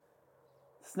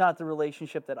It's not the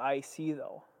relationship that I see,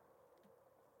 though.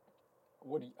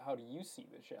 How do you see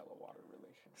the shallow water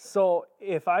relationship? So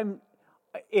if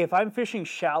I'm fishing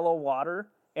shallow water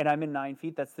and I'm in 9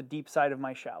 feet, that's the deep side of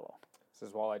my shallow. This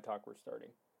is Walleye Talk. We're starting.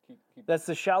 Keep. That's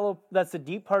the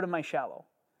deep part of my shallow,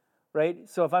 right?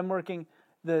 So if I'm working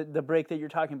the break that you're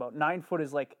talking about, 9 foot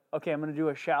is like, okay, I'm going to do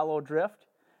a shallow drift.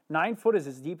 9 foot is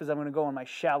as deep as I'm going to go on my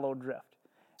shallow drift,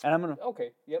 and I'm going to. Okay.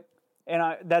 Yep.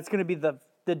 And that's going to be the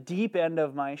deep end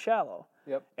of my shallow.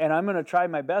 Yep. And I'm going to try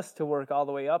my best to work all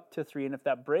the way up to 3. And if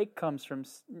that break comes from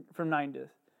 9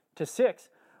 to 6,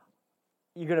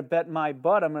 you're going to bet my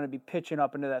butt I'm going to be pitching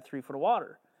up into that 3 foot of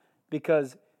water,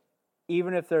 because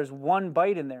even if there's one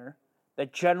bite in there,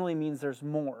 that generally means there's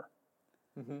more.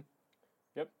 Mm-hmm.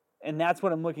 Yep. And that's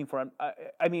what I'm looking for.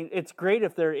 I mean, it's great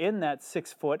if they're in that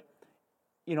 6 foot,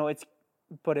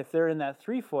 but if they're in that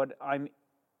 3 foot, I'm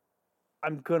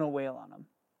gonna whale on them.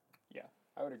 Yeah,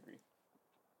 I would agree.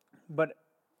 But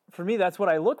for me, that's what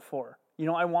I look for.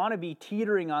 I want to be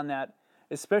teetering on that,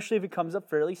 especially if it comes up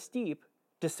fairly steep,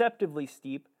 deceptively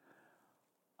steep.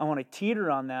 I want to teeter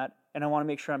on that, and I want to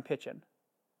make sure I'm pitching.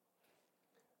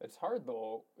 It's hard,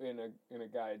 though, in a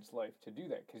guide's life to do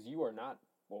that, because you are not,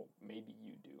 well, maybe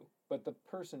you do, but the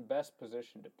person best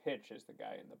positioned to pitch is the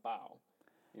guy in the bow.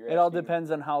 It all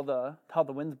depends on how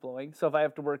the wind's blowing. So if I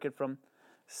have to work it from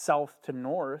south to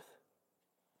north.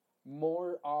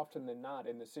 More often than not,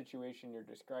 in the situation you're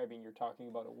describing, you're talking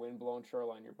about a wind-blown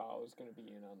shoreline, your bow is going to be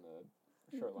in on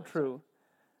the shoreline. True.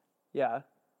 Side. Yeah.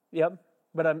 Yep.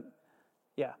 But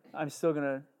I'm still going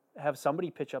to have somebody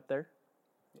pitch up there.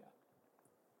 Yeah.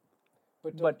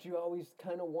 But don't you always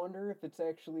kind of wonder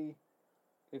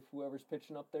if whoever's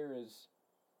pitching up there is...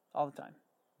 All the time.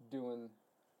 Doing,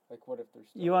 like, what if they're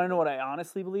still... You want to know what I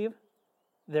honestly believe?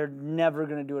 They're never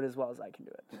going to do it as well as I can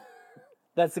do it.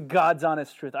 That's the God's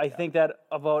honest truth. I think that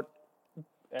about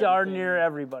darn near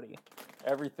everybody.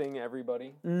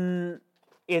 Everybody? In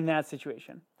that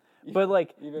situation. But,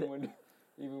 like... Even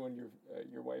when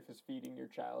your wife is feeding your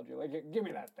child, you're like, give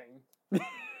me that thing.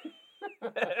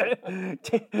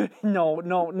 No,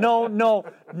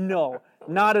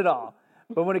 not at all.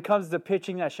 But when it comes to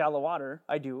pitching that shallow water,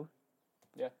 I do.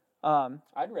 Yeah.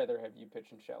 I'd rather have you pitch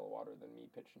in shallow water than me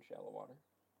pitch in shallow water.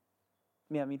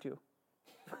 Yeah, me too.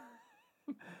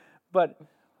 But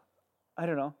I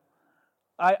don't know.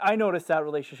 I noticed that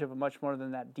relationship much more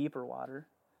than that deeper water.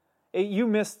 You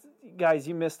missed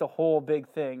a whole big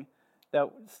thing that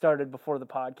started before the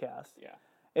podcast. Yeah.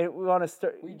 We want to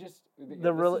start. This is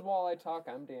Walleye Talk.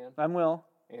 I'm Dan. I'm Will.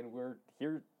 And we're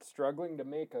here struggling to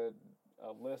make a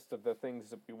list of the things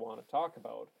that we want to talk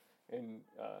about. And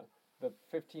the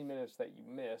 15 minutes that you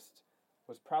missed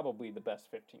was probably the best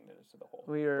 15 minutes of the whole.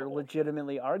 We are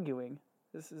legitimately arguing.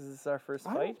 This is our first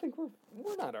fight. I don't think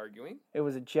we're not arguing. It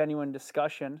was a genuine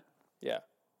discussion. Yeah.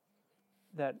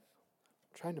 That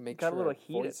trying to make got sure a little our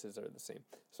heated. Voices are the same.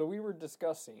 So we were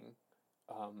discussing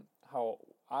how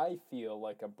I feel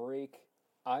like a break.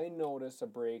 I notice a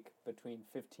break between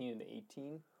 15 and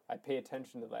 18. I pay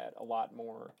attention to that a lot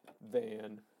more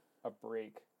than a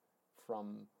break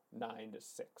from 9 to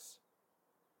 6.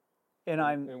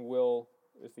 And Will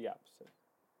is the opposite.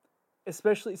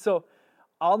 Especially so.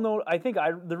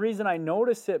 The reason I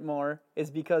notice it more is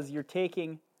because you're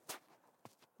taking,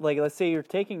 like, let's say you're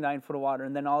taking 9 foot of water,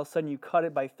 and then all of a sudden you cut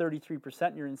it by 33%,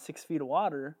 and you're in 6 feet of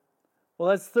water. Well,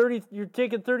 that's 30. You're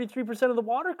taking 33% of the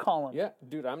water column. Yeah,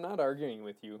 dude, I'm not arguing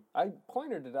with you. I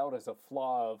pointed it out as a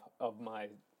flaw of my.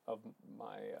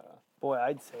 Boy,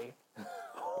 I'd say.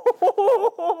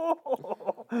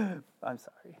 I'm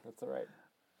sorry. That's all right.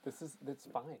 It's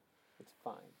fine. It's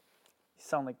fine. You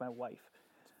sound like my wife.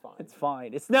 Fine. It's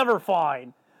fine. It's never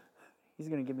fine. He's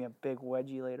going to give me a big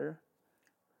wedgie later.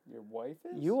 Your wife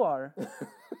is? You are.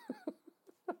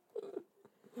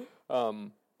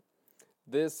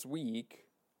 This week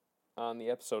on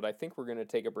the episode, I think we're going to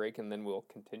take a break and then we'll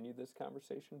continue this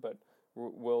conversation, but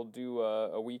we'll do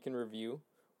a week in review.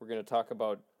 We're going to talk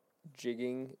about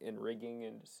jigging and rigging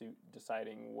and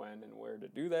deciding when and where to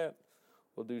do that.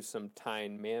 We'll do some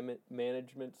time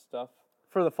management stuff.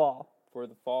 For the fall.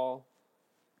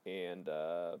 And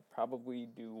probably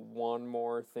do one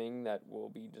more thing that will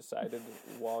be decided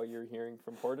while you're hearing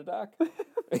from Portadoc.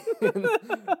 And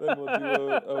then we'll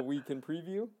do a week in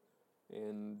preview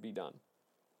and be done.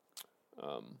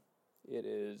 It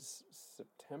is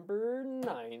September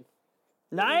 9th.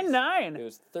 9/9. It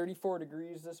was 34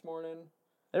 degrees this morning.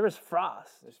 There was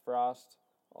frost. There's frost,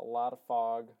 a lot of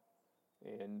fog,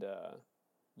 and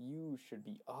you should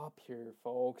be up here,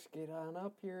 folks. Get on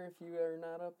up here if you are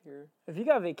not up here. If you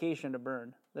got vacation to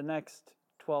burn, the next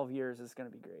 12 years is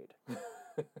going to be great.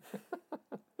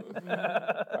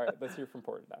 All right, let's hear from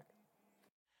Portadoc.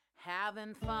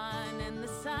 Having fun in the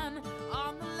sun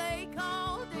on the lake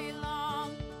all day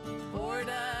long.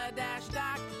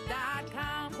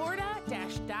 Porta-doc.com.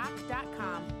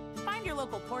 Porta-doc.com. Find your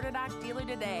local Portadoc dealer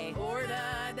today.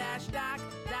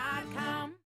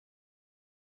 Porta-doc.com.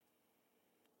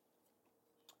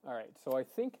 All right, so I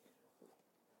think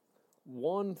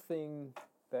one thing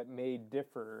that may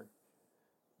differ.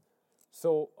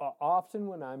 So often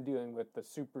when I'm dealing with the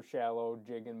super shallow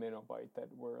jig and minnow bite that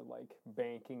we're like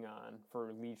banking on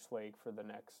for Leech Lake for the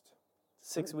next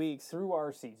 6 weeks. through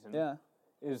our season, Yeah.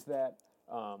 is that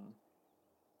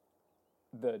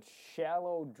the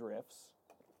shallow drifts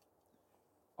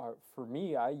are, for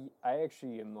me, I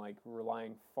actually am like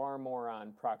relying far more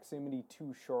on proximity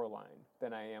to shoreline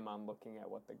than I am on looking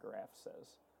at what the graph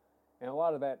says. And a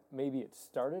lot of that, maybe it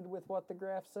started with what the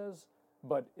graph says,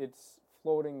 but it's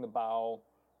floating the bow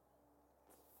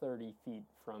 30 feet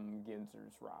from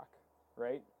Ginzer's Rock,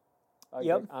 right?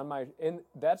 Yep. And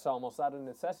that's almost out of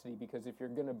necessity, because if you're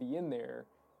going to be in there,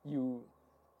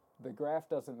 the graph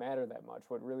doesn't matter that much.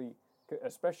 What really,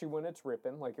 especially when it's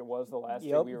ripping, like it was the last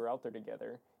day we were out there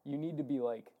together, you need to be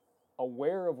like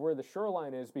aware of where the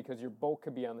shoreline is, because your boat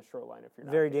could be on the shoreline if you're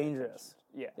not Very paying dangerous.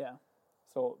 attention. Yeah.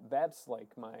 So that's like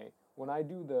when I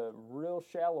do the real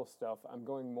shallow stuff, I'm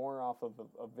going more off of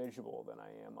a visual than I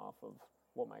am off of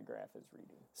what my graph is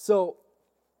reading. So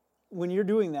when you're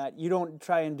doing that, you don't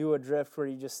try and do a drift where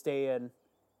you just stay in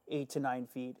 8 to 9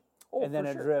 feet, and then for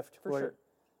a sure, drift for where sure.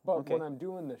 But okay. when I'm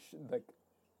doing the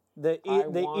I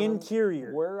want 'em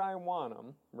interior. where I want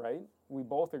them, right? We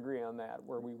both agree on that,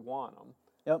 where we want them.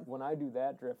 Yep. When I do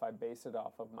that drift, I base it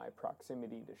off of my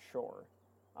proximity to shore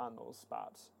on those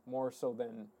spots, more so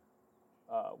than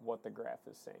what the graph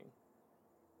is saying.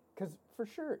 Because for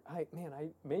sure,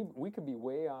 maybe we could be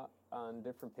way on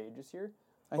different pages here.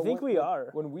 I but think we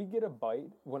are. When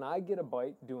I get a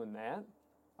bite doing that,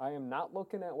 I am not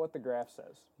looking at what the graph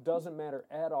says. Doesn't matter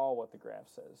at all what the graph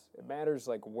says. It matters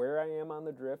like where I am on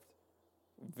the drift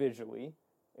visually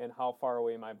and how far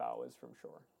away my bow is from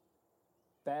shore.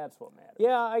 That's what matters.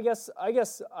 Yeah, I guess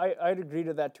I'd agree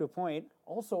to that to a point.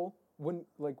 Also, when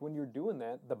you're doing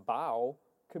that, the bow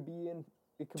could be in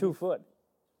 2 foot.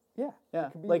 Yeah. Yeah.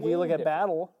 It could be Like you way look at different.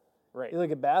 battle. Right. You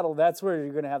look at battle. That's where you're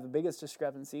going to have the biggest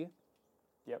discrepancy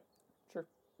Yep. Sure.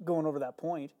 going over that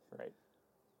point. Right.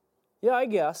 Yeah, I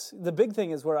guess. The big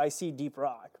thing is where I see deep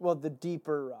rock. Well, the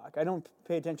deeper rock. I don't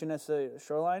pay attention necessarily to the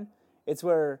shoreline. It's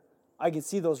where I can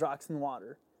see those rocks in the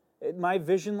water. My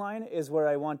vision line is where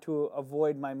I want to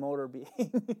avoid my motor being.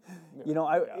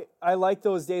 I like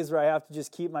those days where I have to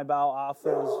just keep my bow off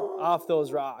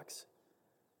those rocks.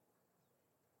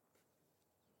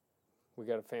 We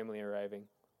got a family arriving.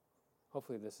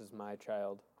 Hopefully this is my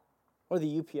child. Or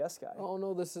the UPS guy. Oh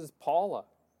no, this is Paula.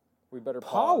 We better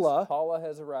Paula? pause. Paula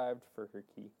has arrived for her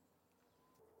key.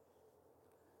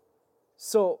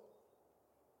 So,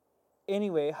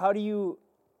 anyway, how do you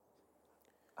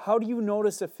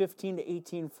notice a 15 to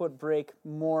 18 foot break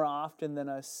more often than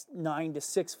a 9 to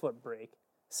 6 foot break,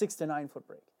 6 to 9 foot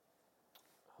break?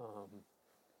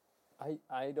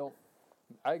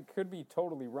 I could be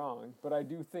totally wrong, but I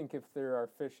do think if there are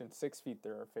fish in 6 feet,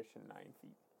 there are fish in 9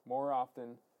 feet. More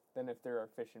often than if there are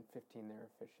fish in 15, there are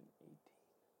fish in 18.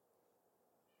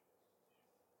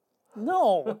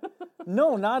 No,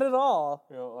 no, not at all.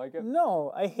 You don't like it? No,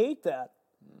 I hate that.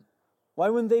 Why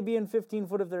wouldn't they be in 15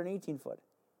 foot if they're in 18 foot?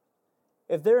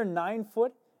 If they're in 9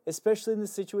 foot, especially in the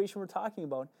situation we're talking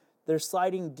about, they're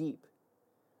sliding deep.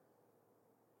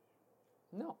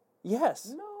 No.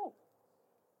 Yes. No.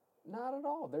 Not at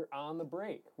all. They're on the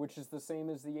break, which is the same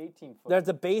as the 18 foot. They're at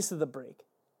the base of the break.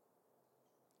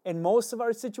 In most of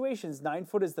our situations, 9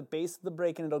 foot is the base of the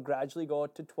break, and it'll gradually go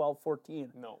up to 12,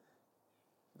 14. No.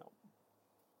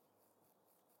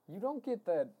 You don't get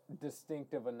that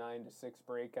distinctive a 9 to 6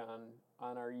 break on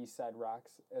our east side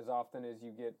rocks as often as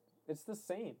you get. It's the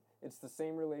same. It's the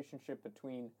same relationship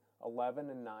between 11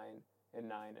 and 9 and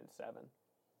 9 and 7.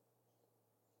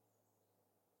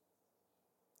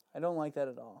 I don't like that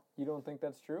at all. You don't think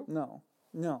that's true?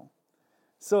 No.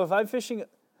 So if I'm fishing,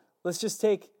 let's just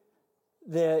take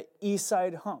the east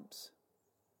side humps.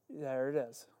 There it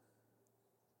is.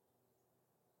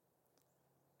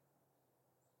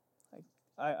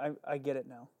 I get it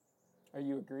now. Are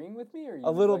you agreeing with me? Or are you A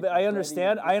little like bit. I ready to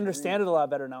understand. I disagree? understand it a lot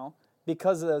better now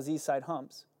because of those east side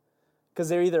humps. Because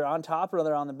they're either on top or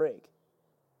they're on the break.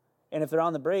 And if they're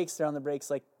on the breaks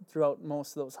like throughout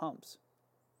most of those humps.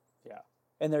 Yeah.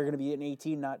 And they're going to be in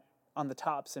 18, not on the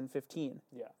tops in 15.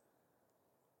 Yeah.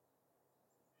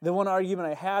 The one argument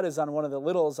I had is on one of the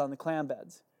littles on the clam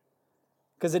beds.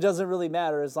 Because it doesn't really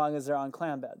matter as long as they're on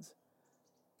clam beds.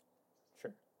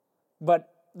 Sure. But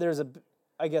there's I mean,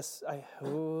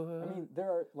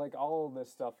 there are, like, all of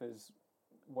this stuff is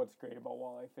what's great about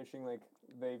walleye fishing. Like,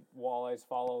 walleyes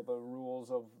follow the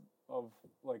rules of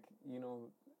like, you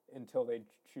know, until they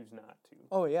choose not to.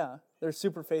 Oh, yeah. They're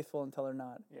super faithful until they're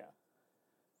not. Yeah.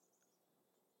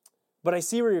 But I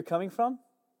see where you're coming from.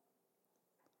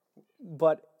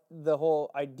 But the whole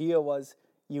idea was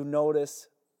you notice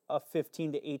a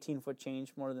 15 to 18 foot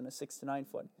change more than a 6 to 9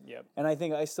 foot. Yep. And I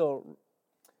think I'm still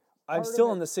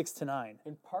in the 6 to 9.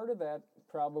 And part of that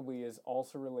probably is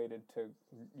also related to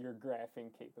your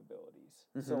graphing capabilities.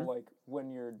 So, like,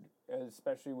 when you're,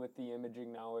 especially with the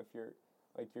imaging now, if you're,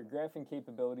 like, your graphing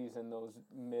capabilities in those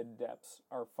mid depths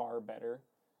are far better.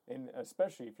 And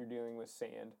especially if you're dealing with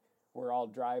sand, where I'll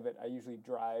drive it, I usually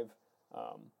drive,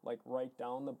 like, right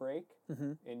down the break,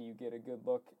 and you get a good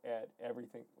look at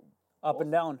everything. Up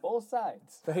and down. Both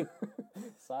sides. Right.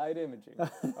 Side imaging.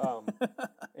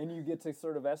 And you get to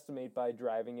sort of estimate by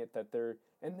driving it that there's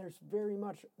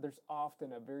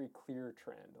often a very clear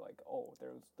trend. Like, oh,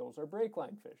 those are break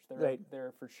line fish.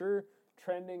 They're for sure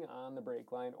trending on the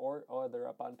break line, or they're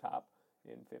up on top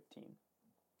in 15.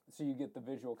 So you get the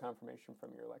visual confirmation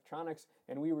from your electronics.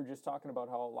 And we were just talking about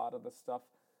how a lot of the stuff,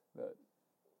 the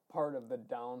part of the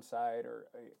downside or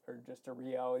just a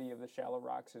reality of the shallow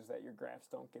rocks is that your graphs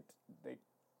don't get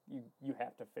you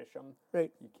have to fish them.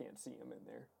 Right. You can't see them in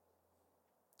there.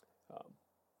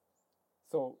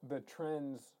 So the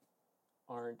trends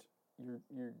aren't,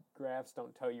 your graphs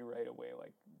don't tell you right away,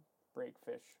 like, break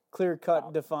fish. Clear cut,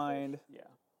 top defined. fish. Yeah.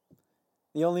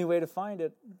 The only way to find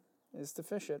it is to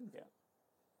fish it. Yeah.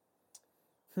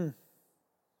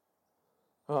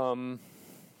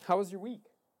 How was your week?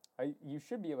 You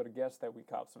should be able to guess that we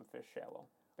caught some fish shallow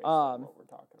based on what we're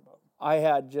talking about. I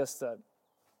had just a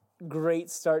great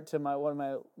start to one of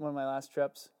my last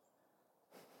trips.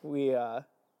 We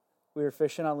were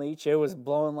fishing on Leech. It was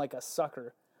blowing like a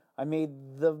sucker. I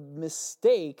made the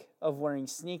mistake of wearing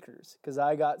sneakers because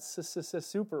I got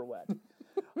super wet.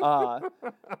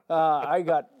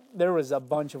 There was a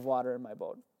bunch of water in my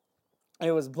boat.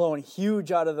 It was blowing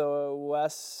huge out of the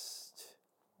west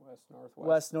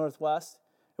northwest.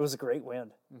 It was a great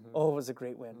wind. Oh, it was a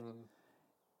great wind.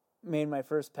 Made my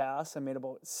first pass. I made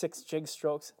about 6 jig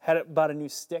strokes. Bought a new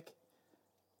stick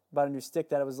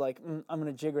that I was like, I'm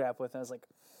gonna jig wrap with. And I was like,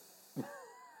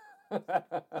 I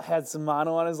had some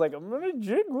mono on. I was like, I'm gonna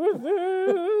jig with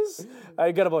this.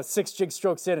 I got about 6 jig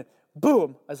strokes in, and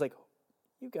boom! I was like,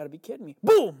 you got to be kidding me!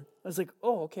 Boom! I was like,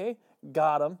 oh, okay,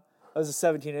 got him. That was a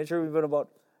 17-incher. We've been about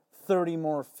 30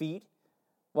 more feet.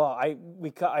 Well, I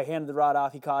handed the rod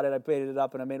off. He caught it. I baited it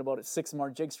up, and I made about 6 more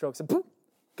jig strokes. And boom!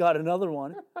 Got another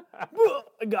one. I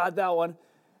got that one,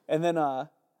 and then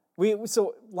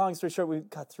so long story short, we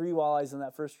caught 3 walleyes in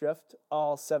that first drift,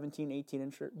 all 17, 18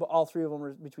 inches, but all 3 of them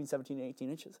were between 17 and 18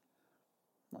 inches.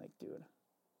 I'm like, dude,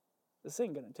 this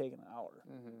ain't gonna take an hour.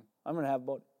 I'm gonna have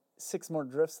about 6 more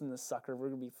drifts in this sucker. We're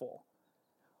gonna be full.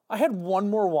 I had 1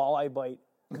 more walleye bite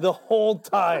the whole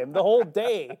time, the whole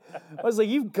day. I was like,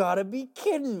 you've gotta be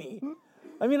kidding me.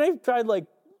 I mean, I tried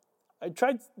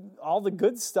all the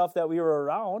good stuff that we were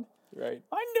around. Right.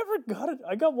 I never got it.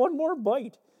 I got 1 more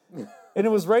bite. And it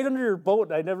was right under your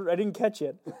boat. I didn't catch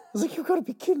it. I was like, you gotta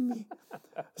be kidding me.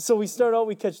 So we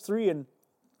catch 3 in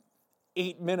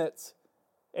 8 minutes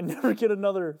and never get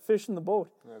another fish in the boat.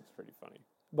 That's pretty funny.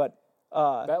 But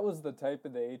that was the type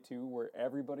of day too where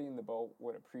everybody in the boat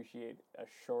would appreciate a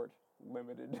short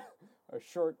limit of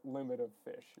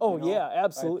fish. Oh, yeah,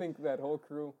 absolutely. I think that whole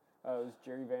crew, it was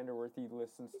Jerry Vanderwerth. He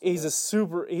listens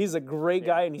to he's a great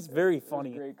guy, and he's very funny.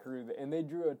 It was a great crew, and they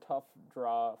drew a tough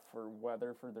draw for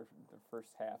weather for the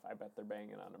first half. I bet they're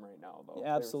banging on them right now, though.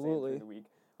 Yeah, absolutely. Through the week.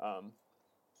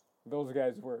 Those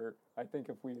guys were, I think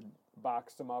if we had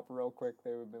boxed them up real quick, they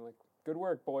would have been like, good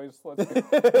work, boys. Let's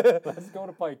go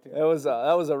to Piketail.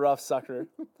 That was a rough sucker.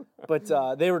 But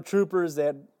they were troopers. They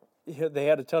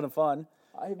had a ton of fun.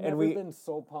 I've never been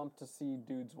so pumped to see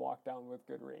dudes walk down with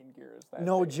good rain gear as that.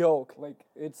 No joke. Like,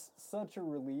 it's such a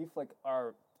relief. Like,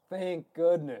 thank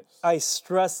goodness. I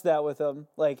stress that with them.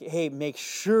 Like, hey, make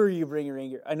sure you bring your rain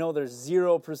gear. I know there's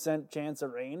 0% chance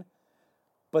of rain,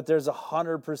 but there's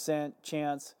 100%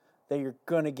 chance that you're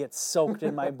going to get soaked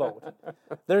in my boat.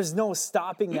 There's no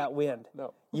stopping that wind.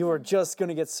 No. You are just going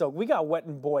to get soaked. We got wet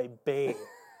in Boy Bay.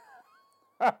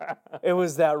 It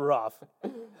was that rough.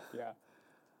 Yeah.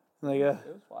 Like, it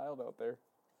was wild out there.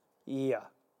 Yeah.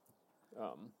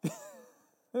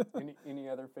 Any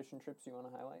other fishing trips you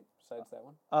want to highlight besides that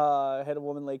one? I had a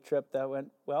Woman Lake trip that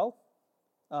went well.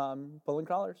 Pulling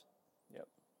crawlers. Yep.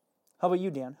 How about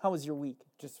you, Dan? How was your week?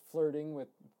 Just flirting with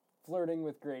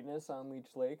greatness on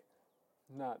Leech Lake.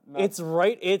 Not It's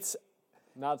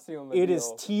not sealing the it deal.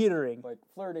 is teetering. Like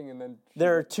flirting, and then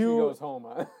She goes home.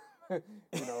 Like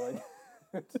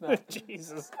it's not.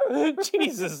 Jesus.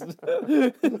 Jesus.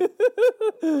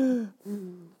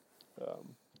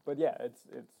 But yeah, it's.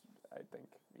 I think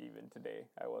even today,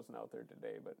 I wasn't out there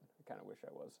today, but I kind of wish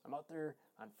I was. I'm out there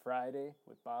on Friday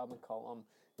with Bob McCullum.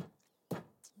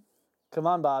 Come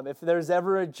on, Bob. If there's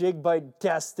ever a jig bite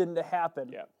destined to happen.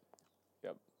 Yep.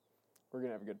 We're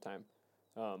gonna have a good time.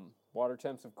 Water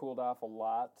temps have cooled off a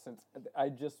lot since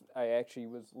I actually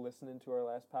was listening to our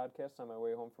last podcast on my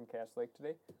way home from Cass Lake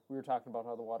today. We were talking about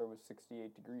how the water was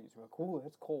 68 degrees. We're like, "Ooh,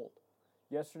 that's cold."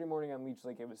 Yesterday morning on Leech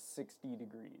Lake, it was 60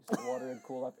 degrees. The water had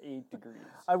cooled off 8 degrees.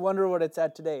 I wonder what it's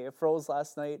at today. It froze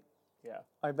last night. Yeah.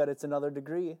 I bet it's another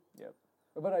degree. Yep.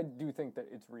 But I do think that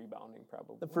it's rebounding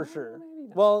probably. For sure. Maybe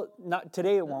not. Well, not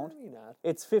today it won't. Maybe not.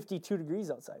 It's 52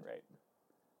 degrees outside. Right.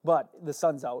 But the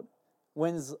sun's out.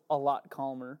 Wind's a lot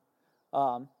calmer.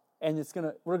 And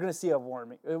we're gonna see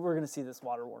we're gonna see this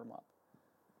water warm up.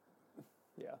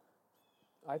 Yeah.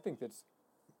 I think that's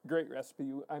a great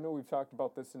recipe. I know we've talked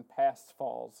about this in past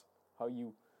falls, how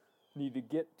you need to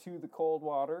get to the cold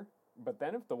water, but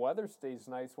then if the weather stays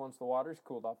nice once the water's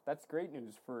cooled off, that's great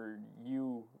news for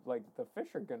you. Like, the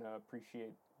fish are going to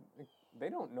appreciate. They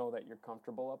don't know that you're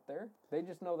comfortable up there. They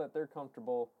just know that they're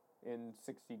comfortable in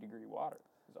 60-degree water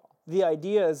is all. The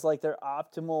idea is like their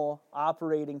optimal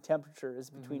operating temperature is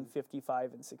between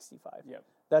 55 and 65. Yep.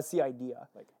 That's the idea.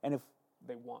 Like, and if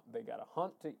they got to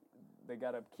hunt they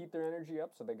got to keep their energy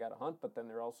up, so they got to hunt, but then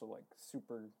they're also like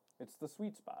it's the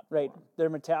sweet spot. right, for 'em. their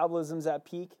metabolism's at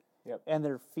peak. Yep. And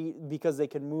their feet, because they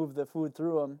can move the food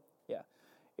through them. Yeah.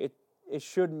 It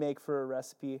should make for a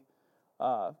recipe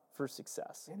for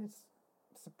success. And it's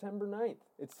September 9th.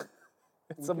 It's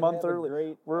a month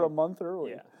early. We're a month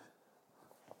early. Yeah.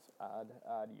 It's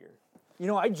odd year. You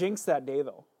know, I jinxed that day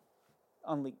though,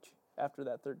 on Leech after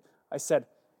that third. I said,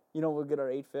 we'll get our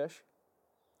 8 fish.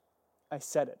 I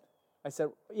said it. I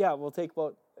said, yeah, we'll take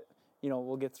about,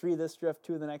 we'll get 3 this drift,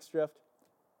 2 the next drift,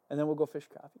 and then we'll go fish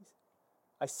crappies.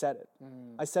 I said it.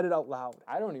 I said it out loud.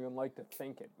 I don't even like to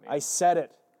think it, man. I said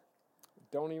it.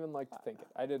 Don't even like to think it.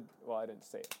 I didn't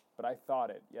say it, but I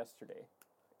thought it yesterday,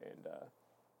 and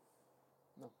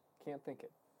no, can't think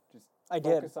it. Just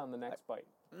focus on the next bite.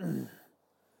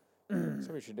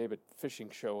 Somebody should name a fishing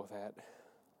show with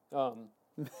that.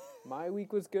 My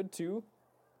week was good too.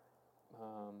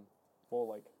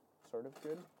 Sort of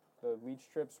good. The Leech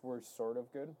trips were sort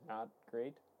of good, not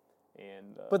great,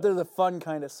 and but they're the fun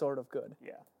kind of sort of good.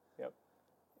 yeah, yep.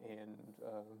 And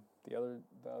the other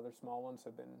small ones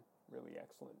have been really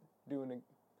excellent.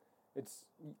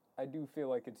 I do feel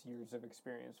like it's years of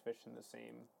experience fishing the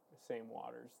same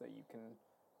waters that you can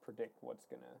predict what's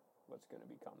gonna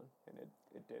be coming, and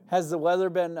it did. Has the weather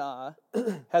been?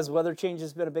 Has weather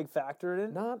changes been a big factor in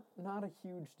it? Not a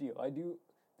huge deal.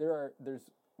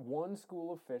 There's one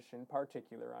school of fish in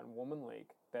particular on Woman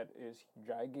Lake that is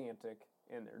gigantic,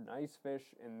 and they're nice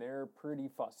fish, and they're pretty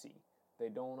fussy. They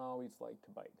don't always like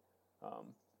to bite,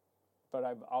 but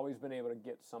I've always been able to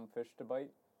get some fish to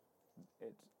bite.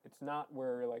 It's not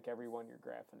where like everyone you're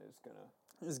graphing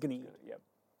is gonna eat. Yep.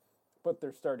 But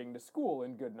they're starting to school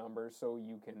in good numbers, so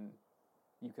you can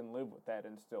live with that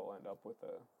and still end up with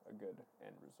a good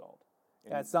end result.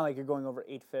 And it's not like you're going over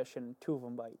 8 fish and 2 of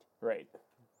them bite. Right.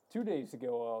 2 days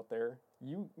ago out there,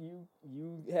 you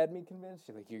had me convinced.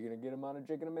 You're like, you're going to get them on a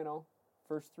jig and a minnow.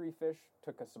 First 3 fish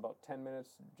took us about 10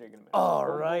 minutes, jig and a minnow. All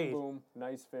boom, right. Boom, boom.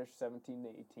 Nice fish, 17 to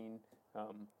 18.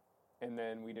 And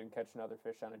then we didn't catch another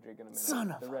fish on a jig and a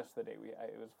minnow. The rest of the day,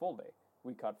 it was a full day.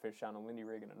 We caught fish on a Lindy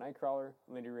rig and a night crawler,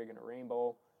 Lindy rig and a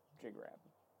rainbow, jig wrap.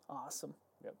 Awesome.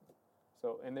 Yep.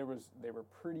 So, and they were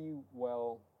pretty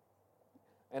well,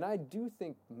 and I do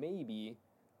think maybe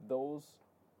those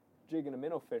jig and a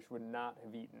minnow fish would not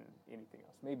have eaten anything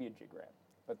else. Maybe a jig wrap.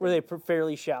 But Were they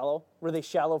fairly shallow? Were they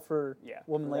shallow for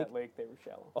Woman for Lake? that lake, they were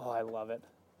shallow. Oh, I love it.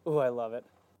 Oh, I love it.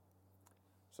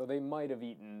 So they might have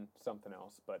eaten something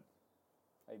else, but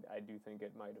I do think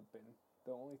it might have been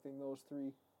the only thing those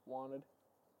 3 wanted.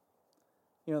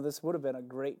 This would have been a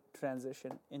great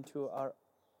transition into our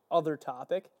other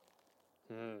topic,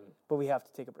 but we have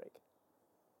to take a break.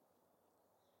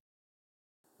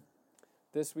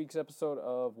 This week's episode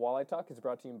of Walleye Talk is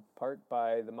brought to you in part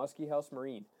by the Muskie House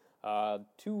Marine.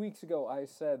 2 weeks ago, I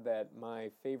said that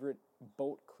my favorite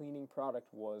boat cleaning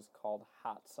product was called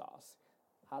Hot Sauce.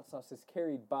 Hot Sauce is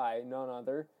carried by none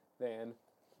other than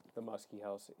the Muskie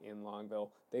House in Longville.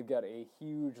 They've got a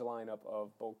huge lineup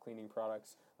of boat cleaning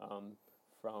products,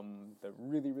 from the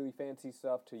really, really fancy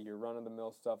stuff to your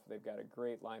run-of-the-mill stuff. They've got a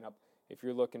great lineup. If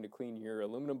you're looking to clean your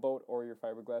aluminum boat or your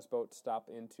fiberglass boat, stop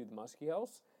into the Muskie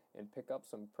House and pick up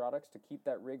some products to keep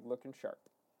that rig looking sharp.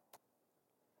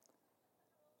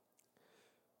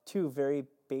 Two very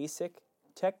basic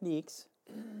techniques,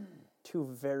 two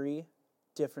very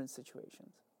different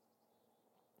situations.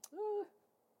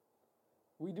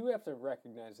 We do have to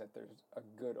recognize that there's a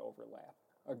good overlap,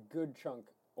 a good chunk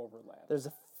overlap. There's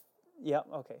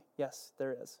okay, yes,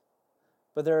 there is.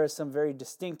 But there are some very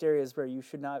distinct areas where you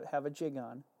should not have a jig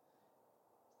on.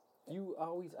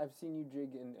 I've seen you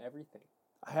jig in everything.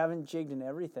 I haven't jigged in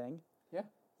everything. Yeah.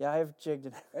 Yeah, I have jigged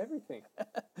in everything.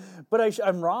 But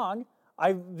I'm wrong.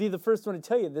 I'd be the first one to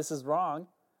tell you this is wrong.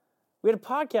 We had a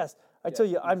podcast. I tell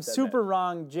you, I'm super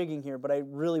wrong jigging here, but I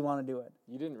really want to do it.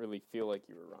 You didn't really feel like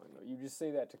you were wrong, though. You just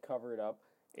say that to cover it up.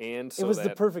 And so it was the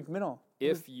perfect middle.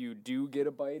 If you do get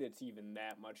a bite, it's even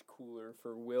that much cooler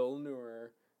for Will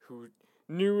Neuer, who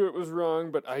knew it was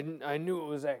wrong, but I knew it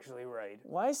was actually right.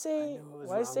 Why say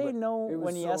no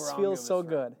when yes feels so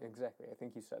good? Exactly. I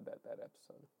think you said that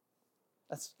episode.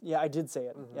 I did say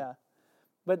it. Mm-hmm. Yeah.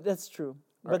 But that's true.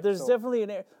 But right, there's definitely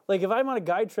if I'm on a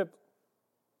guide trip,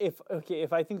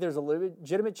 if I think there's a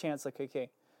legitimate chance,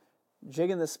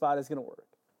 jigging this spot is going to work.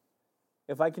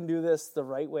 If I can do this the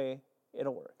right way,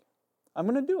 it'll work. I'm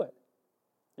going to do it.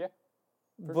 Yeah.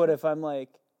 But sure. If I'm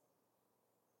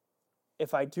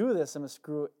if I do this, I'm going to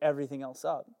screw everything else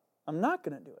up. I'm not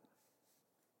going to do it.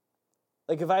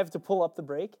 Like if I have to pull up the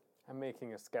brake. I'm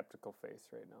making a skeptical face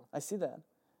right now. I see that.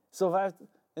 So if I have to,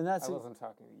 and that's. I wasn't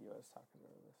talking to you. I was talking to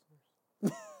our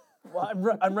listeners.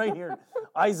 Well, I'm right here.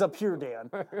 Eyes up here, Dan.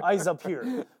 Eyes up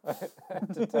here. I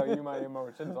have to tell you my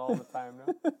emotions all the time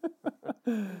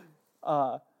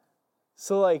now.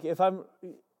 So if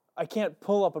I can't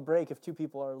pull up a brake if two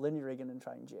people are lindy rigging and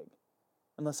trying jig,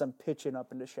 unless I'm pitching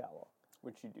up into shallow.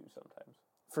 Which you do sometimes.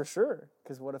 For sure,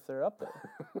 because what if they're up there?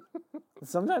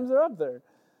 Sometimes they're up there,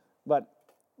 but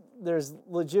there's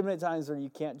legitimate times where you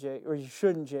can't jig or you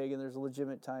shouldn't jig, and there's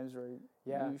legitimate times where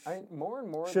more and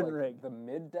more shouldn't rig. The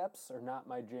mid depths are not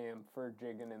my jam for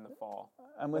jigging in the fall.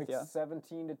 I'm with you.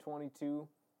 17 to 22,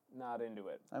 not into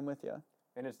it. I'm with you.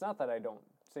 And it's not that I don't,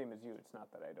 same as you. It's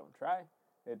not that I don't try.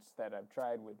 It's that I've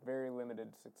tried with very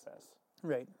limited success.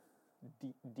 Right.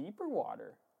 Deeper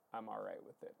water, I'm all right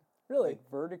with it. Really?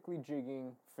 Vertically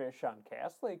jigging fish on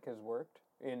Cass Lake has worked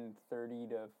in 30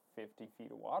 to 50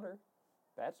 feet of water.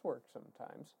 That's worked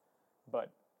sometimes,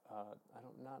 but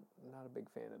not a big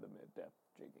fan of the mid-depth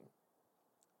jigging.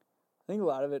 I think a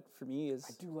lot of it for me is...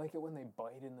 I do like it when they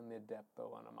bite in the mid-depth,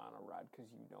 though, on a mono rod, because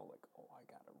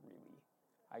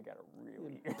I gotta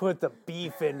really... Put the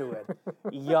beef into it.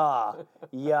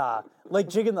 Yeah. Like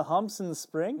jigging the humps in the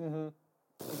spring? Mm-hmm.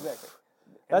 Exactly.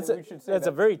 That's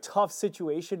a very tough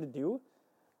situation to do.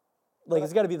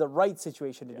 It's got to be the right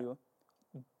situation to do.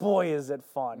 Boy, is it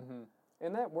fun. Mm-hmm.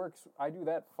 And that works. I do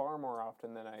that far more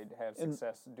often than I have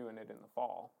success doing it in the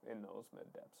fall in those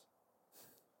mid-depths.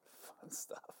 Fun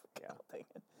stuff. Yeah. God dang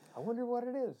it. I wonder what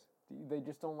it is. They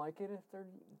just don't like it if they're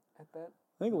at that?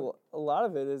 I think a lot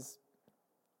of it is,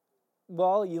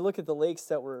 well, you look at the lakes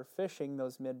that we're fishing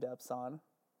those mid-depths on.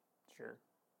 Sure.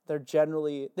 They're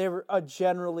generally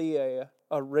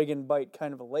a rig and bite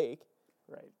kind of a lake.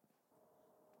 Right.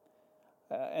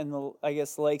 And I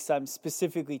guess the lakes I'm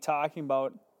specifically talking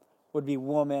about would be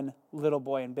Woman, Little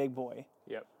Boy, and Big Boy.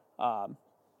 Yep.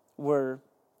 Where,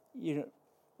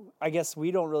 I guess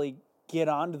we don't really get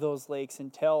onto those lakes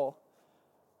until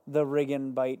the rig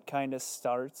and bite kind of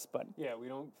starts. But yeah, we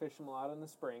don't fish them a lot in the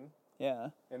spring. Yeah.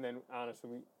 And then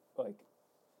honestly,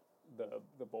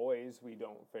 the boys, we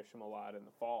don't fish them a lot in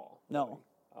the fall. No.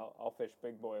 I'll fish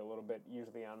Big Boy a little bit,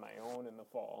 usually on my own in the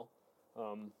fall.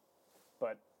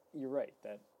 But you're right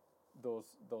that those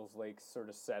lakes sort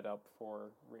of set up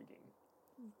for rigging.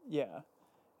 Yeah.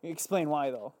 Explain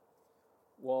why though.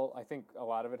 Well, I think a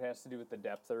lot of it has to do with the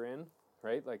depth they're in,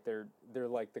 right? Like they're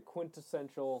like the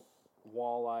quintessential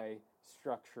walleye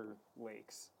structure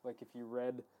lakes. Like if you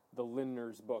read the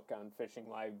Lindner's book on fishing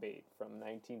live bait from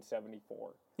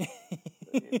 1974,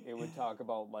 it would talk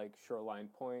about shoreline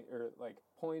point or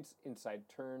points inside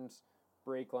turns,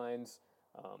 break lines,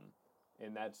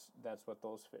 and that's what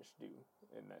those fish do.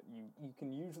 And that you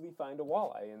can usually find a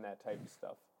walleye in that type of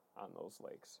stuff on those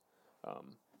lakes.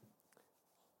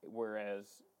 Whereas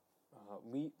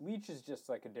leech is just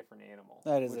a different animal.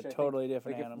 That is a totally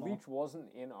different animal. If leech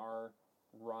wasn't in our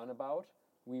runabout,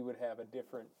 we would have a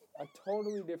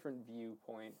totally different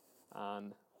viewpoint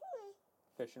on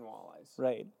fishing walleyes.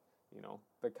 Right.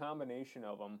 The combination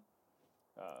of them,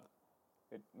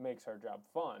 it makes our job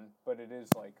fun, but it is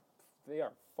they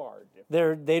are far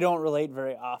different. They don't relate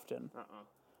very often.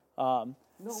 No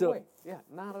so- way. Yeah,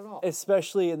 not at all.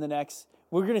 Especially in the next,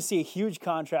 we're going to see a huge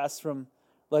contrast from,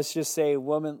 let's just say,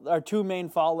 our two main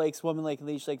fall lakes, Woman Lake and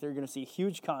Leech Lake. They're going to see a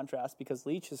huge contrast because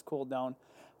Leech has cooled down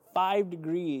 5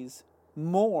 degrees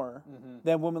more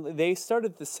than Woman Lake. They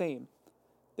started the same.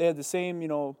 They had the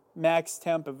same, max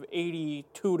temp of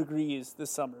 82 degrees this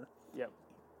summer. Yep.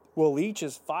 Well, Leech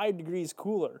is 5 degrees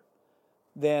cooler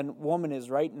than Woman is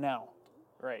right now.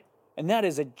 Right. And that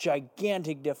is a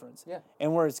gigantic difference. Yeah.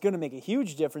 And where it's going to make a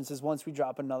huge difference is once we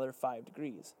drop another 5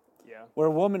 degrees. Yeah. Where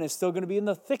Woman is still going to be in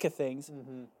the thick of things,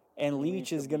 and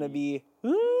Leech is will going to be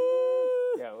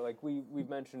Yeah, like we've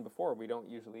mentioned before, we don't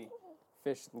usually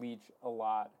fish Leech a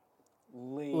lot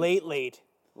late.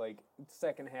 like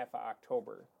second half of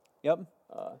October. Yep.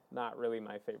 Not really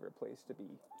my favorite place to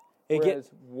be. It Whereas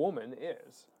Woman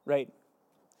is. Right.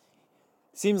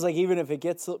 Seems like even if it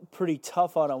gets pretty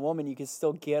tough on a Woman, you can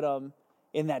still get them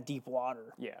in that deep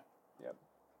water. Yeah. Yep.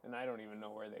 And I don't even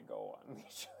know where they go on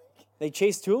Leech Lake. They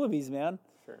chase tulipies, man.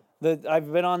 Sure.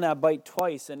 I've been on that bite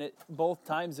twice, and both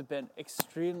times have been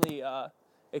extremely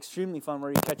fun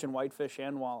where you're catching whitefish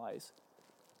and walleyes.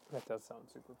 That does sound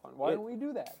super fun. Why don't we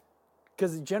do that?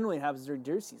 Because it generally happens during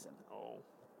deer season. Oh.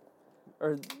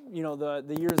 Or,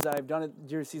 the years that I've done it,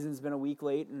 deer season's been a week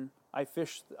late, and I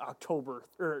fished October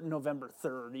or November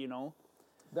 3rd,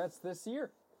 That's this year.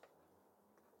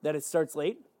 that it starts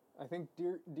late. I think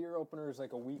deer opener is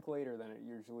like a week later than it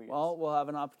usually is. Well, we'll have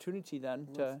an opportunity then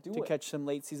to Let's do it. catch some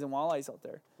late season walleyes out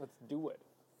there. Let's do it.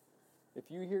 If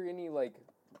you hear any like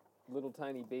little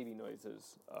tiny baby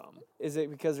noises, Is it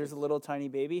because there's a little tiny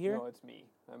baby here? no, it's me.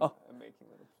 I'm making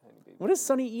little tiny baby. What is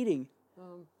Sonny eating?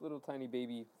 Little tiny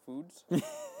baby foods.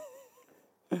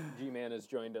 G-Man has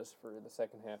joined us for the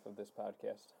second half of this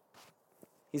podcast.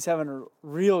 He's having a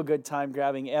real good time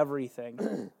grabbing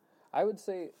everything. I would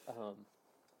say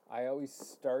I always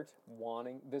start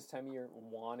this time of year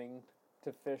wanting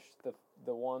to fish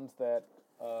the ones that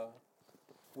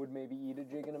would maybe eat a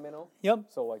jig and a minnow. Yep.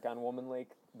 So like on Woman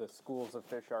Lake, the schools of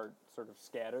fish are sort of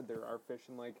scattered. There are fish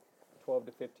in like 12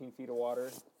 to 15 feet of water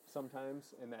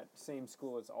sometimes, and that same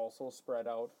school is also spread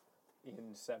out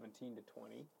in 17 to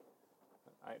 20.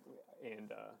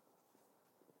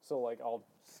 So like I'll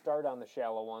start on the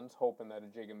shallow ones, hoping that a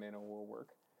jig and minnow will work.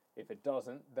 If it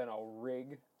doesn't, then I'll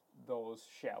rig those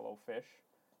shallow fish,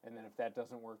 and then if that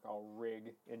doesn't work, I'll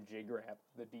rig and jig wrap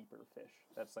the deeper fish.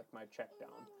 That's like my check down.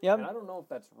 Yep. And I don't know if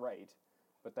that's right,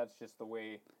 but that's just the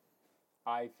way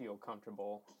I feel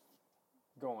comfortable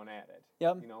going at it.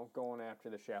 Yep. Going after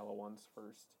the shallow ones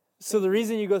first. So the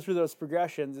reason you go through those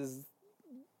progressions is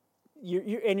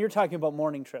you're talking about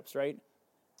morning trips, right?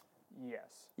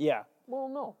 Yes. Yeah. Well,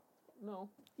 no.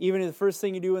 Even the first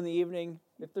thing you do in the evening,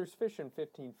 If there's fish in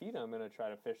 15 feet, I'm going to try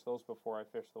to fish those before I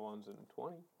fish the ones in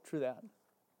 20. true that.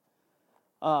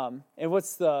 And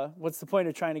what's the point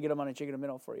of trying to get them on a jig and a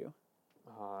minnow for you?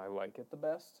 I like it the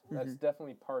best. That's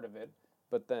definitely part of it.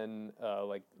 But then,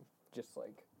 just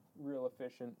real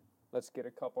efficient. Let's get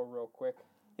a couple real quick.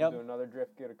 Yep. Do another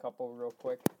drift, get a couple real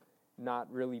quick.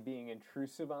 Not really being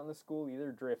intrusive on the school,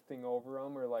 either drifting over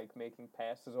them or making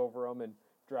passes over them and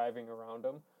driving around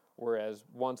them. Whereas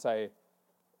once I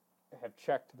have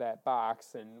checked that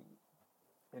box and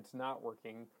it's not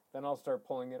working, then I'll start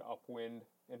pulling it upwind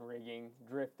and rigging,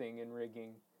 drifting and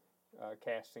rigging,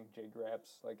 casting jig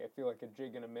wraps. I feel like a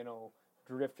jig and a minnow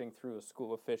drifting through a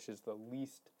school of fish is the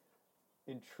least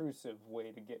intrusive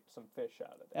way to get some fish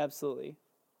out of it. Absolutely.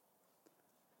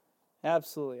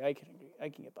 Absolutely. I can agree. I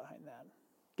can get behind that.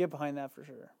 Get behind that for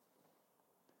sure.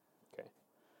 Okay.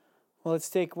 Well, let's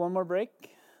take one more break.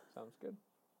 Sounds good.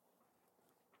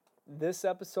 This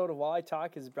episode of Walleye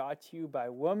Talk is brought to you by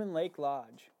Woman Lake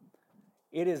Lodge.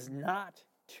 It is not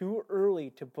too early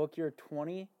to book your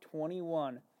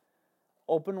 2021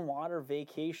 open water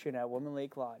vacation at Woman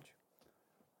Lake Lodge.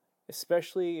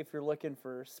 Especially if you're looking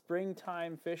for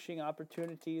springtime fishing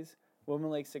opportunities, Woman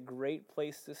Lake's a great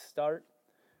place to start.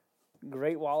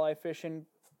 Great walleye fishing,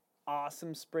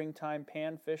 awesome springtime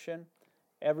pan fishing,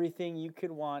 everything you could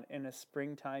want in a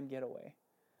springtime getaway.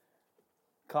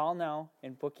 Call now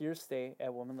and book your stay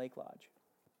at Woman Lake Lodge.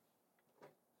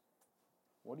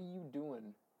 What are you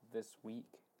doing this week?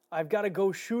 I've got to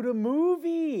go shoot a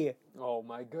movie. Oh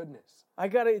my goodness.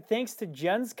 Thanks to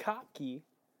Jens Kopke,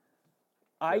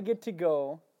 I get to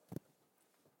go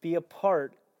be a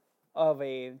part of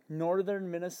a northern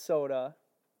Minnesota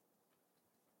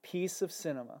piece of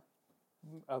cinema.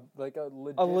 A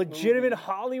A legitimate movie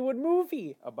Hollywood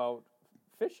movie. about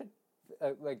fishing.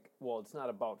 It's not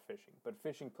about fishing, but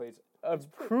fishing plays A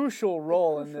crucial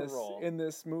role crucial role. in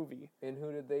this movie. And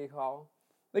who did they call?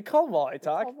 They call walleye It's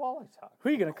talk. called walleye talk. Who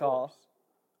are you gonna call?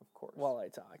 Of course.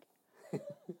 Walleye talk.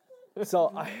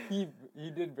 So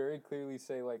You did very clearly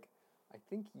say, like, I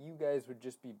think you guys would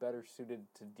just be better suited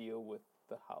to deal with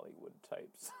the Hollywood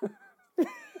types.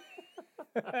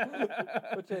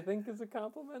 Which I think is a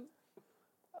compliment.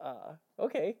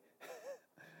 Okay.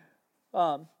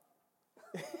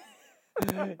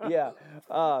 Yeah.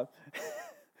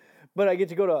 But I get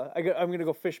to go to. I'm going to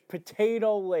go fish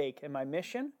Potato Lake, and my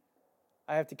mission,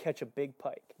 I have to catch a big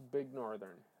pike. Big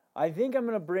Northern. I think I'm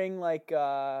going to bring like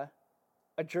a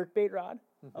jerkbait rod.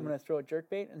 I'm going to throw a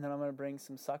jerkbait, and then I'm going to bring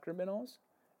some sucker minnows,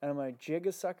 and I'm going to jig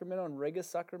a sucker minnow and rig a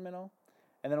sucker minnow,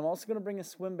 and then I'm also going to bring a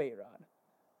swim bait rod.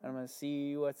 And I'm going to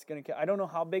see what's going to. I don't know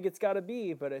how big it's got to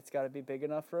be, but it's got to be big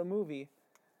enough for a movie.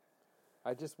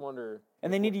 I just wonder.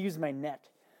 And they need to use my net.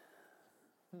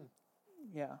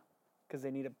 Yeah, because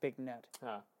they need a big net.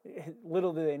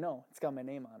 Little do they know, it's got my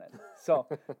name on it. So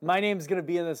my name's going to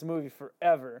be in this movie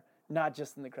forever, not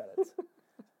just in the credits.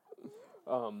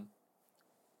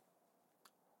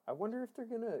 I wonder if they're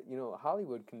gonna,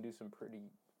 Hollywood can do some pretty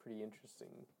interesting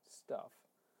stuff.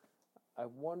 I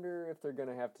wonder if they're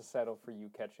gonna have to settle for you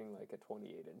catching like a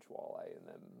 28-inch walleye and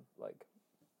then like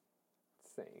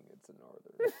saying it's a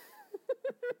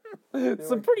northern.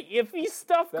 Some pretty iffy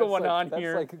stuff going on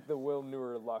here. That's like the Will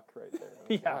Neuer luck right there.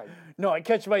 Like, yeah. No, I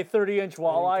catch my 30-inch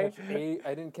walleye.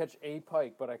 I didn't catch a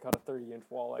pike, but I caught a 30-inch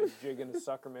walleye jigging a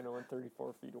sucker minnow in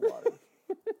 34 feet of water.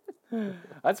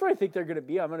 That's where I think they're going to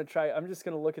be. I'm just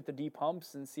going to look at the deep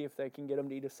humps and see if they can get them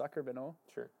to eat a sucker minnow.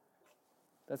 Sure.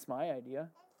 That's my idea.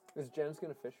 Is Jens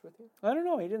going to fish with you? I don't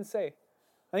know. He didn't say.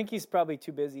 I think he's probably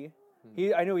too busy.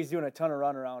 I know he's doing a ton of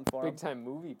runaround for him. Big time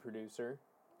movie producer.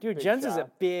 Dude, Big Jens shot. is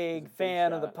a big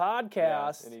fan of the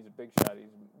podcast. Yeah, and he's a big shot. He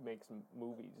makes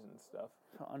movies and stuff.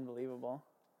 Unbelievable.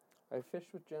 I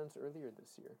fished with Jens earlier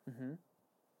this year. Mm-hmm.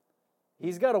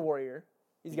 He's got a warrior.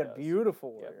 He's got a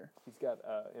beautiful warrior. Yep. He's got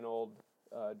an old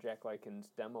Jack Likens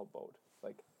demo boat,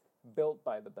 like built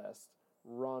by the best,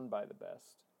 run by the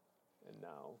best, and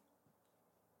now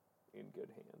in good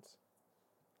hands.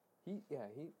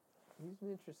 He's an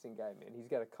interesting guy, man. He's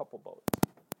got a couple boats.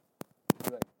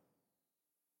 He's like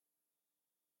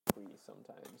free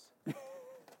sometimes.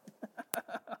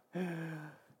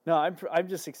 No, I'm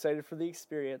just excited for the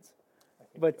experience.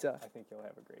 I think you'll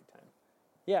have a great time.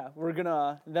 Yeah,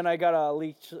 then I got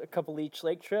a couple Leech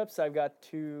Lake trips. I've got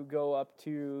to go up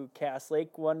to Cass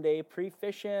Lake one day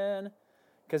pre-fishing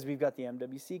because we've got the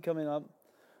MWC coming up.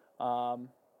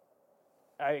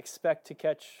 I expect to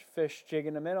catch fish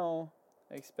jigging a minnow.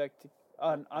 I expect to,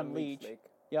 on Leech. Lake.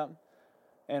 Yep.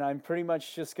 And I'm pretty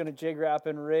much just going to jig wrap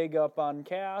and rig up on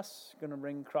Cass. Going to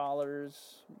bring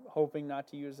crawlers, hoping not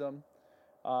to use them.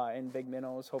 And big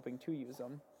minnows, hoping to use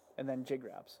them. And then jig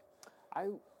wraps.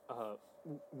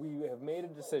 We have made a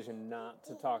decision not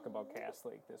to talk about Cass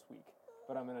Lake this week,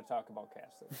 but I'm going to talk about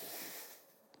Cass Lake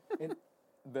this week.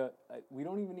 We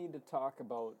don't even need to talk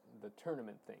about the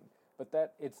tournament thing,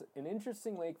 but it's an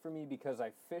interesting lake for me because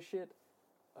I fish it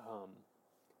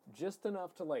just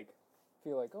enough to like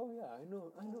feel like, oh yeah,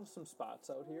 I know some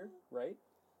spots out here, right?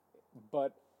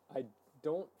 But I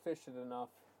don't fish it enough.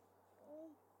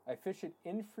 I fish it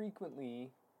infrequently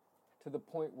to the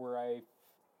point where I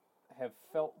have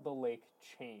felt the lake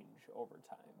change over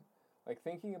time. Like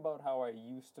thinking about how I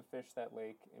used to fish that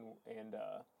lake and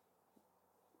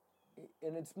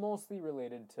it's mostly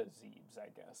related to zeebs, I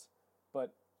guess.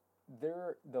 But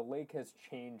the lake has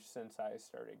changed since I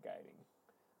started guiding.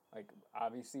 Like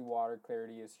obviously water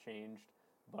clarity has changed,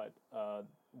 but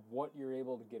what you're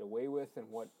able to get away with and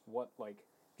what like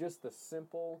just the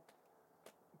simple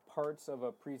parts of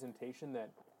a presentation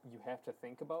that you have to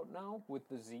think about now with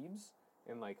the zeebs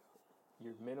and like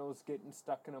your minnows getting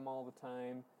stuck in them all the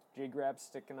time, jig wraps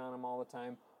sticking on them all the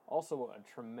time. Also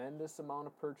a tremendous amount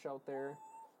of perch out there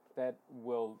that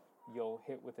you'll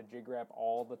hit with a jig wrap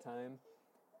all the time.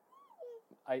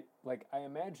 I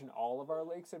imagine all of our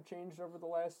lakes have changed over the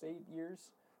last 8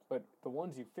 years, but the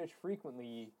ones you fish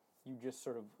frequently, you just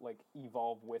sort of like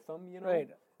evolve with them, you know? Right.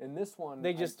 And this one,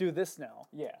 they just do this now.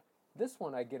 Yeah. This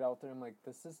one, I get out there, I'm like,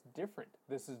 this is different.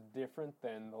 This is different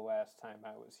than the last time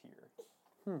I was here.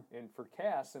 And for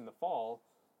Cass in the fall,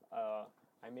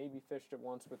 I maybe fished it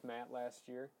once with Matt last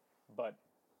year, but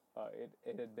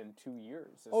it had been 2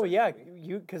 years. Oh yeah,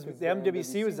 because the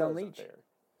MWC was on Leech.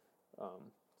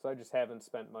 So I just haven't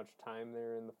spent much time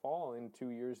there in the fall in 2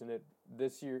 years. And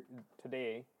this year,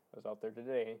 today, I was out there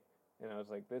today, and I was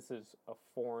like, this is a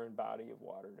foreign body of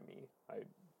water to me.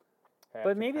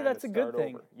 But maybe that's a good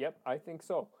thing. Yep, I think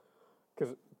so.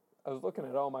 Because I was looking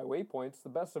at all my waypoints. The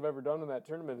best I've ever done in that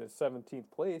tournament is 17th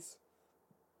place.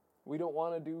 we don't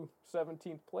want to do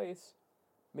 17th place.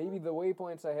 Maybe the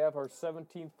waypoints I have are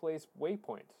 17th place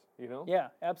waypoints, you know? Yeah,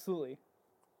 absolutely.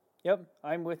 Yep,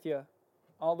 I'm with you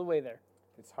all the way there.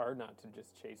 It's hard not to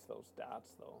just chase those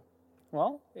dots, though.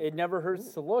 Well, it never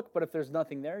hurts to look, but if there's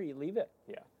nothing there, you leave it.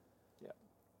 Yeah.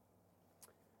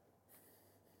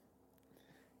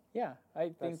 Yeah,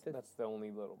 I think That's the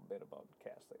only little bit about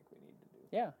Cass Lake we need to do.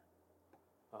 Yeah.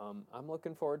 I'm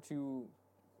looking forward to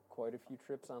quite a few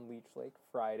trips on Leech Lake.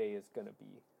 Friday is going to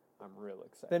be, I'm real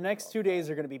excited. The next 2 days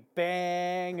are going to be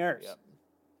bangers. Yep.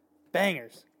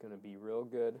 Bangers. Going to be real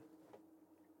good.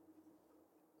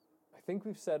 I think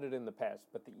we've said it in the past,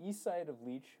 but the east side of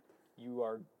Leech, you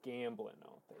are gambling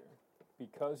out there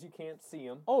because you can't see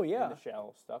them. Oh, yeah. In the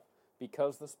shallow stuff,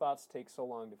 because the spots take so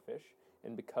long to fish,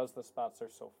 and because the spots are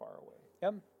so far away.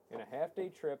 Yep. In a half-day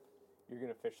trip, you're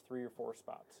going to fish 3 or 4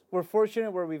 spots. We're fortunate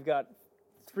where we've got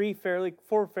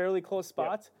four fairly close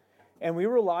spots, and we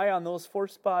rely on those 4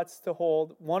 spots to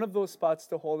hold, one of those spots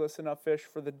to hold us enough fish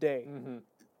for the day. Mm-hmm.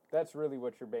 That's really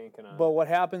what you're banking on. But what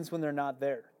happens when they're not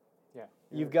there? Yeah.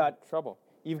 You've got trouble.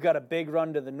 You've got a big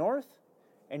run to the north,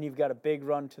 and you've got a big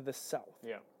run to the south.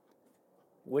 Yeah.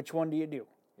 Which one do you do?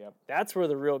 Yep. That's where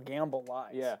the real gamble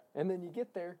lies. Yeah. And then you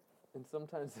get there, and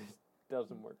sometimes it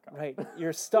doesn't work out. Right.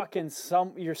 You're stuck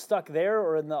you're stuck there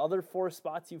or in the other 4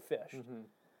 spots you fished. Mm-hmm.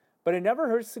 But it never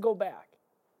hurts to go back.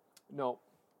 No,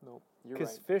 you're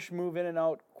Because right. fish move in and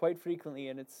out quite frequently,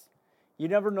 and you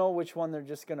never know which one they're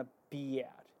just going to be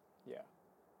at. Yeah.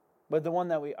 But the one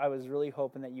that I was really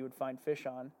hoping that you would find fish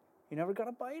on, you never got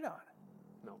a bite on.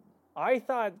 No. I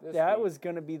thought This that week. was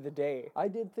going to be the day. I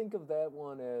did think of that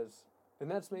one as,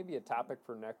 and that's maybe a topic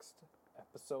for next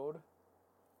episode.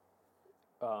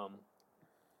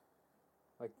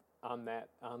 Like on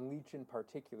Leech in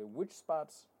particular, which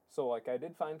spots? So like I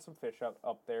did find some fish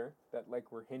up there that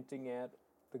like were hinting at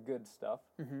the good stuff.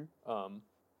 Mm-hmm.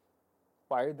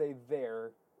 Why are they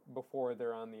there before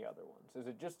they're on the other ones? Is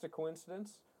it just a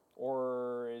coincidence,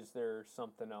 or is there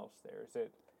something else there? Is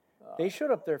it? They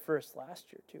showed up there first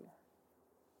last year too.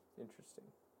 Interesting.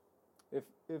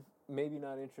 If maybe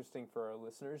not interesting for our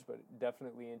listeners, but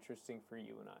definitely interesting for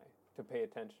you and I to pay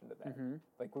attention to that. Mm-hmm.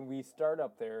 Like when we start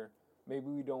up there, maybe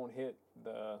we don't hit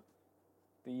the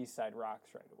east side rocks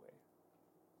right away.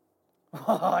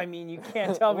 I mean, you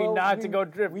can't tell me Well, not to go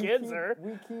drift we Gidser.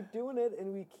 We keep doing it,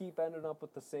 and we keep ending up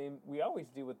with the same. We always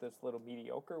do with this little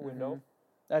mediocre window.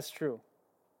 That's true.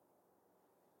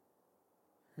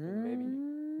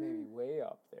 And maybe way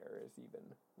up there is even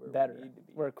where Better, we need to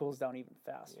be. where it cools down even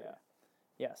faster. Yeah.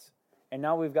 Yes. And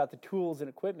now we've got the tools and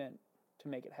equipment to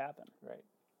make it happen. Right.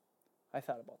 I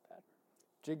thought about that.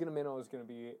 Jigging a minnow is going to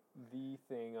be the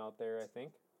thing out there, I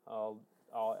think.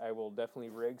 I will definitely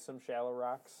rig some shallow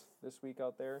rocks this week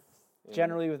out there. And,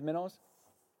 Generally with minnows?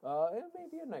 and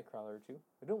maybe a night crawler or two.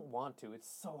 I don't want to. It's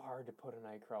so hard to put a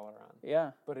night crawler on.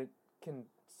 Yeah. But it can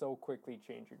so quickly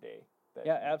change your day that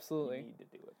Yeah, absolutely. you need to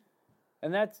do it.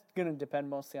 And that's going to depend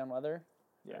mostly on weather.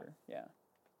 Yeah. Yeah.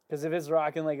 Because if it's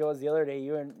rocking like it was the other day,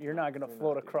 you're not going to you're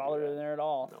float not a gonna crawler do that. in there at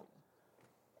all.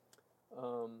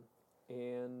 No.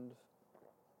 And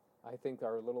I think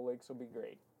our little lakes will be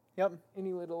great. Yep.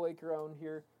 Any little lake around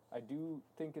here, I do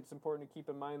think it's important to keep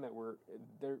in mind that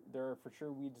there are for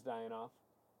sure weeds dying off,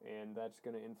 and that's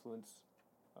going to influence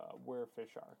where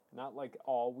fish are. Not like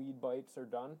all weed bites are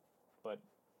done, but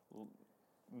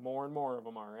more and more of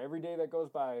them are. Every day that goes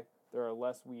by, there are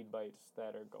less weed bites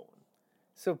that are going.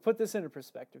 So put this into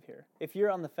perspective here. If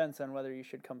you're on the fence on whether you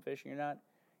should come fishing or not,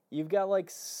 you've got like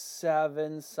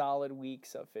 7 solid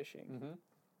weeks of fishing. Mm-hmm.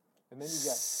 And then you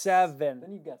got 7.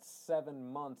 Then you got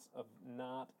 7 months of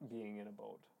not being in a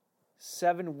boat.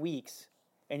 7 weeks.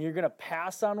 And you're going to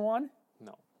pass on one?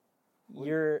 No.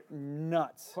 You're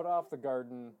nuts. Put off the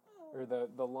garden or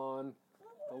the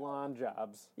lawn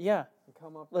jobs Yeah. and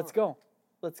come up. Let's north. go.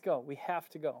 Let's go. We have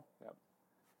to go. Yep.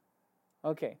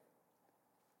 Okay.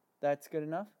 That's good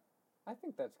enough? I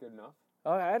think that's good enough.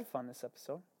 Oh, I had fun this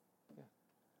episode.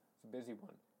 It's a busy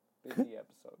one. Busy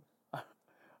episode.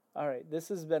 All right. This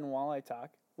has been Walleye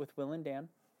Talk with Will and Dan.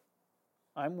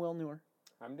 I'm Will Newer.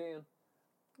 I'm Dan.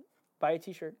 Buy a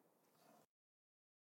t-shirt.